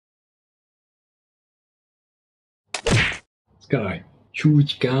It's got a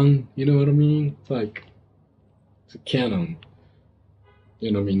huge gun, you know what I mean? It's like, it's a cannon.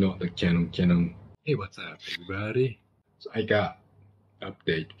 You know what I mean? Not the cannon. Hey, what's up, everybody? So I got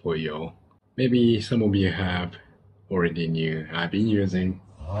update for you. Maybe some of you have already knew I've been using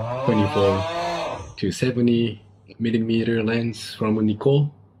 24 to 70 millimeter lens from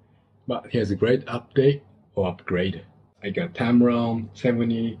Nikon, but here's a great update or upgrade. I got Tamron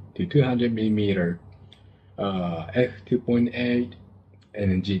 70 to 200 millimeter f2.8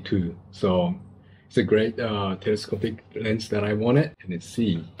 and G2. So it's a great telescopic lens that I wanted, and let's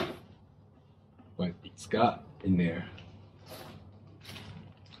see what it's got in there.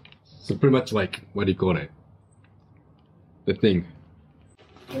 So pretty much like, what do you call it? The thing.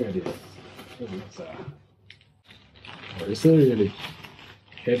 There it is. It's a really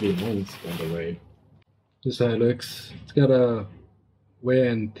heavy lens, by the way. This is how it looks. It's got a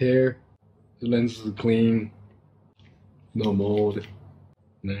wear and tear. The lens is clean. No mold.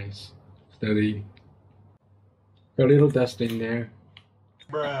 Nice. Steady. Got a little dust in there.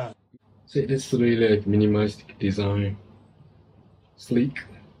 Bruh. See, this is really like minimalistic design. Sleek.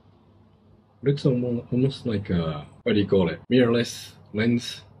 Looks almost like a, what do you call it? Mirrorless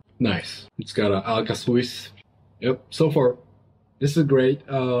lens. Nice. It's got an Alka Swiss. Yep, so far, this is a great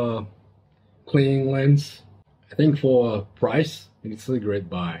clean lens. I think for price, it's a great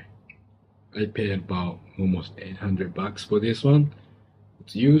buy. I paid about almost 800 bucks for this one.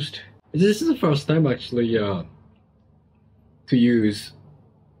 It's used. This is the first time actually to use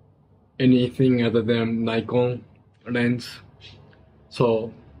anything other than Nikon lens.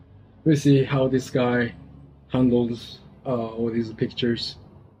 So we'll see how this guy handles all these pictures.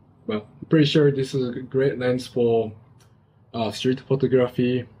 Well, I'm pretty sure this is a great lens for street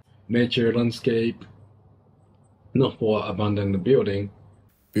photography, nature, landscape, not for abandoned building.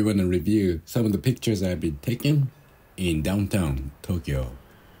 We want to review some of the pictures I've been taking in downtown Tokyo.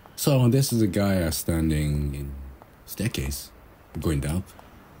 So this is a guy standing in staircase, going down,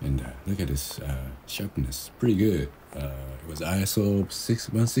 and look at this sharpness, pretty good. It was ISO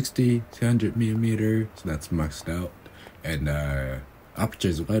 160, 200 millimeter, so that's maxed out, and aperture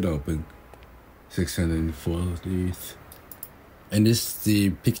is wide open, 640. And this is the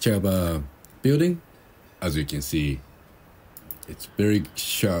picture of a building. As you can see, it's very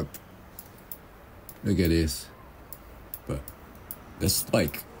sharp. Look at this. But that's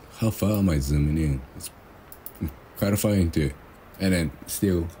like, how far am I zooming in? It's quite far into it. And then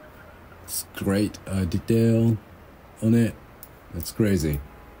still, it's great detail on it. That's crazy.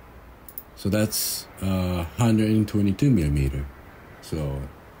 So that's 122 millimeter. So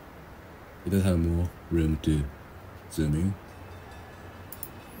it does have more room to zoom in.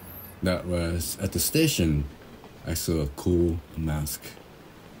 That was at the station. I saw a cool mask.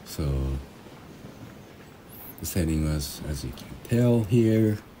 So the setting was, as you can tell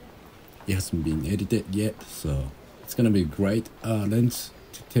here, it hasn't been edited yet. So it's gonna be a great lens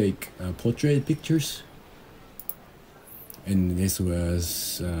to take portrait pictures. And this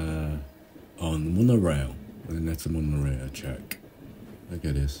was on monorail, and that's a monorail track. Look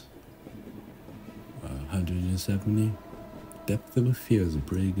at this. 170. Depth of field is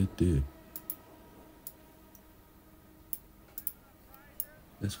pretty good too.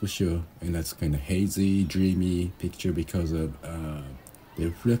 That's for sure. And that's kind of hazy, dreamy picture because of the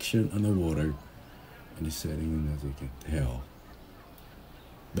reflection on the water and the setting, as you can tell.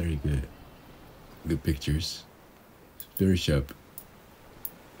 Very good. Good pictures. Very sharp.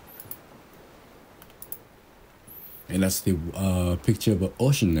 And that's the picture of an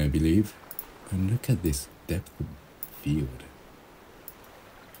ocean, I believe. And look at this depth of field.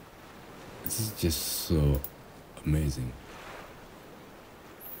 This is just so amazing.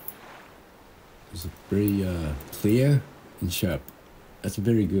 It's very clear and sharp. That's a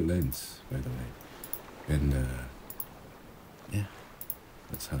very good lens, by the way. And yeah,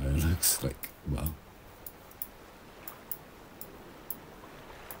 that's how it looks like. Wow.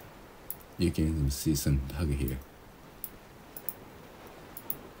 You can even see some hug here.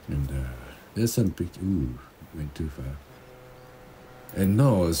 And there's some picture. Ooh, went too far. And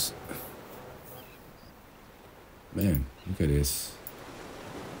nose. Man, look at this.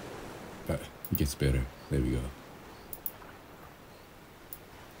 But it gets better. There we go.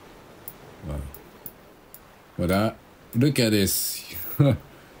 Wow. But look at this.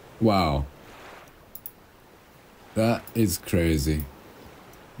 Wow. That is crazy.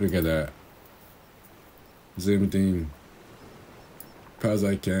 Look at that. Zoomed in as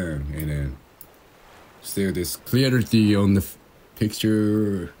I can, and then still this clarity on the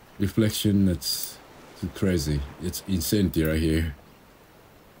picture reflection. That's crazy. It's insanity right here.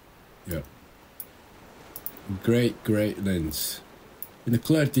 Yeah. great lens. And the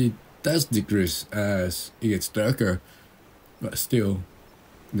clarity does decrease as it gets darker, but still,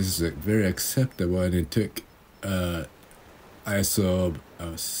 this is a very acceptable, and it took ISO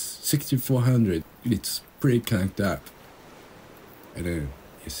 6400. It's pretty cranked up, and then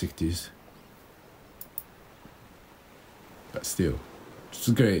 60s, but still, it's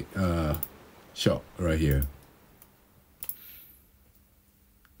a great shot right here.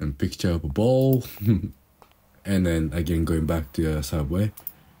 And picture of a ball, and then again going back to the subway,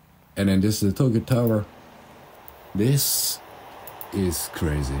 and then this is the Tokyo Tower. This is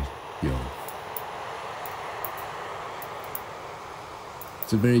crazy, yo.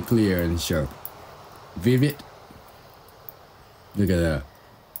 It's very clear and sharp, vivid. Look at that.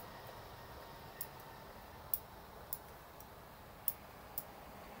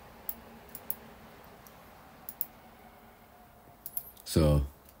 So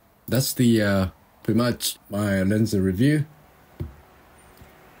that's the pretty much my lens review,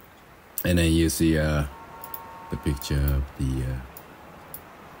 and then you see the picture of the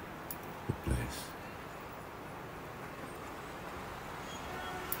place.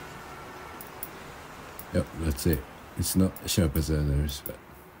 Yep, that's it. It's not as sharp as others, but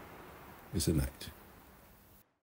it's a night.